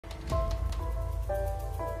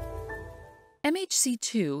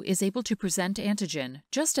MHC2 is able to present antigen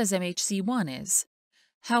just as MHC1 is.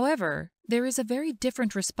 However, there is a very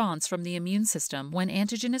different response from the immune system when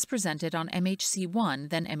antigen is presented on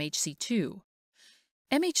MHC1 than MHC2.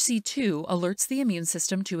 MHC2 alerts the immune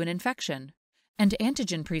system to an infection, and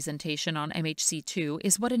antigen presentation on MHC2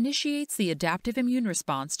 is what initiates the adaptive immune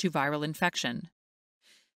response to viral infection.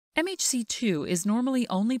 MHC2 is normally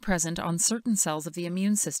only present on certain cells of the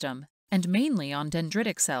immune system, and mainly on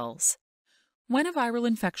dendritic cells. When a viral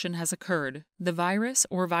infection has occurred, the virus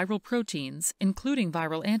or viral proteins, including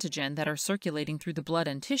viral antigen that are circulating through the blood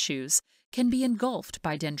and tissues, can be engulfed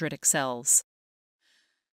by dendritic cells.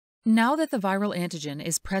 Now that the viral antigen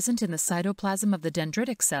is present in the cytoplasm of the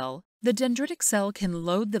dendritic cell can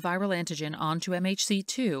load the viral antigen onto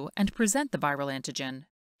MHC2 and present the viral antigen.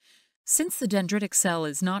 Since the dendritic cell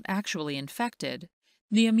is not actually infected,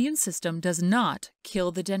 the immune system does not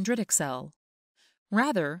kill the dendritic cell.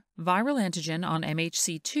 Rather, viral antigen on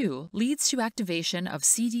MHC2 leads to activation of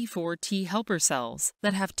CD4 T helper cells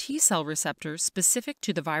that have T cell receptors specific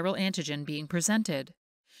to the viral antigen being presented.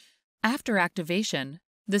 After activation,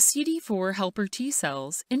 the CD4 helper T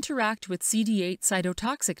cells interact with CD8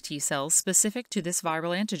 cytotoxic T cells specific to this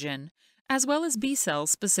viral antigen, as well as B cells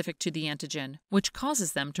specific to the antigen, which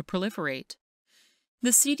causes them to proliferate. The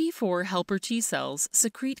CD4 helper T cells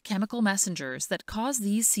secrete chemical messengers that cause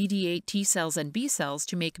these CD8 T cells and B cells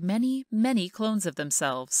to make many, many clones of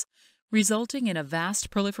themselves, resulting in a vast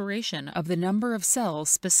proliferation of the number of cells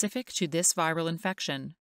specific to this viral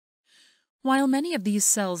infection. While many of these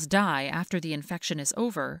cells die after the infection is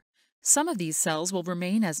over, some of these cells will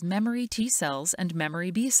remain as memory T cells and memory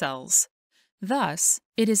B cells. Thus,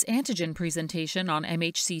 it is antigen presentation on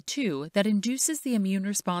MHC2 that induces the immune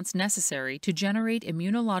response necessary to generate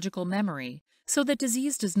immunological memory so that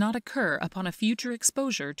disease does not occur upon a future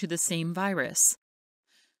exposure to the same virus.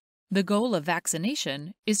 The goal of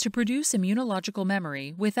vaccination is to produce immunological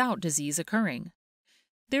memory without disease occurring.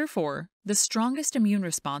 Therefore, the strongest immune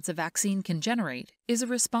response a vaccine can generate is a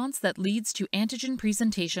response that leads to antigen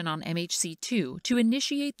presentation on MHC2 to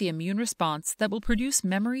initiate the immune response that will produce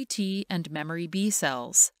memory T and memory B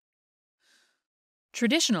cells.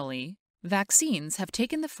 Traditionally, vaccines have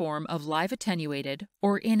taken the form of live attenuated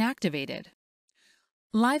or inactivated.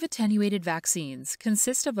 Live attenuated vaccines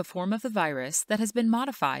consist of a form of the virus that has been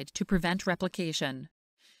modified to prevent replication.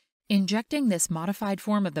 Injecting this modified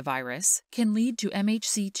form of the virus can lead to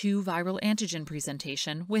MHC2 viral antigen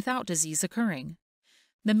presentation without disease occurring.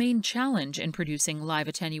 The main challenge in producing live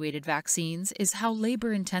attenuated vaccines is how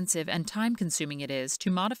labor-intensive and time-consuming it is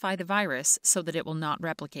to modify the virus so that it will not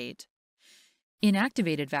replicate.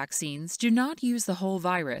 Inactivated vaccines do not use the whole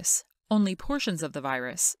virus, only portions of the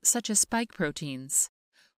virus, such as spike proteins.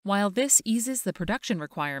 While this eases the production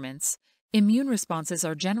requirements, immune responses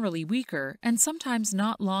are generally weaker and sometimes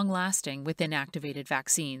not long-lasting with inactivated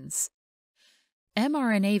vaccines.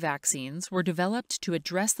 mRNA vaccines were developed to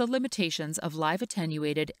address the limitations of live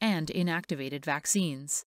attenuated and inactivated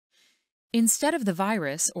vaccines. Instead of the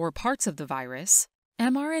virus or parts of the virus,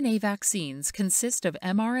 mRNA vaccines consist of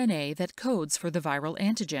mRNA that codes for the viral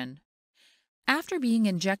antigen. After being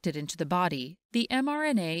injected into the body, the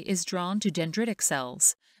mRNA is drawn to dendritic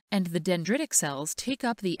cells, and the dendritic cells take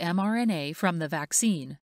up the mRNA from the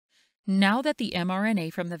vaccine. Now that the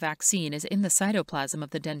mRNA from the vaccine is in the cytoplasm of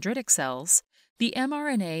the dendritic cells, the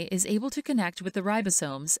mRNA is able to connect with the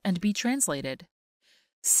ribosomes and be translated.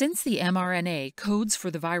 Since the mRNA codes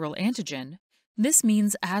for the viral antigen, this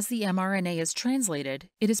means as the mRNA is translated,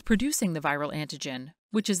 it is producing the viral antigen,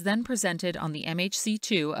 which is then presented on the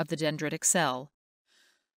MHC2 of the dendritic cell.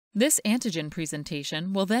 This antigen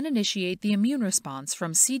presentation will then initiate the immune response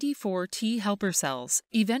from CD4 T helper cells,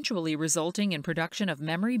 eventually resulting in production of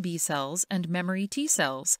memory B cells and memory T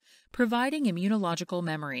cells, providing immunological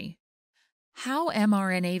memory. How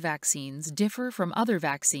mRNA vaccines differ from other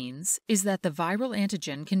vaccines is that the viral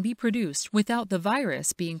antigen can be produced without the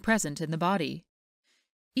virus being present in the body.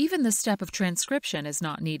 Even the step of transcription is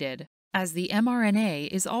not needed, as the mRNA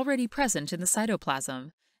is already present in the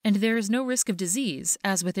cytoplasm, and there is no risk of disease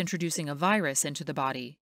as with introducing a virus into the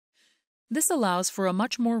body. This allows for a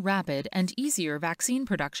much more rapid and easier vaccine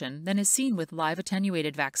production than is seen with live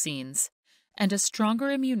attenuated vaccines, and a stronger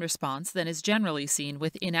immune response than is generally seen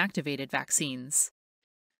with inactivated vaccines.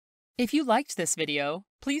 If you liked this video,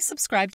 please subscribe